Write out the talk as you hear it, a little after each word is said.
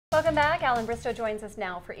Welcome back. Alan Bristow joins us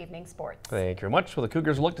now for Evening Sports. Thank you very much. Well, the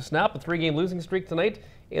Cougars look to snap a 3-game losing streak tonight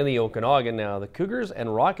in the Okanagan. Now, the Cougars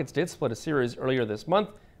and Rockets did split a series earlier this month,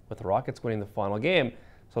 with the Rockets winning the final game.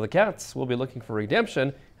 So the Cats will be looking for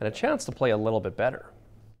redemption and a chance to play a little bit better.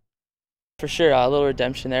 For sure, a little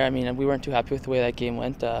redemption there. I mean, we weren't too happy with the way that game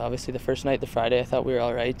went. Obviously, the first night, the Friday, I thought we were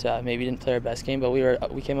all right. Maybe didn't play our best game, but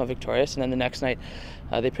we came out victorious. And then the next night,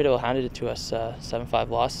 they pretty well handed it to us, 7-5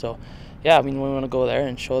 loss. So, yeah, I mean, we want to go there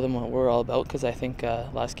and show them what we're all about, because I think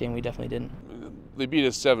last game we definitely didn't. They beat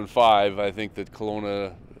us 7-5. I think that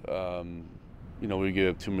Kelowna, we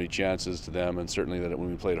gave too many chances to them, and certainly that when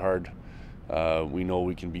we played hard, we know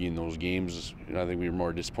we can be in those games. I think we were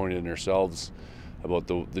more disappointed in ourselves about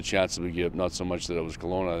the chances we give, not so much that it was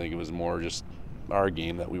Kelowna. I think it was more just our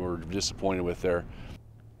game that we were disappointed with there.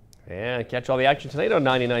 And catch all the action tonight on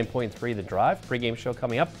 99.3 The Drive. Pre-game show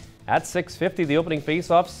coming up at 6:50. The opening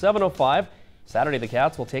face-off, 7:05. Saturday, the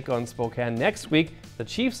Cats will take on Spokane. Next week, the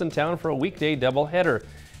Chiefs in town for a weekday doubleheader.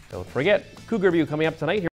 Don't forget, Cougar View coming up tonight here.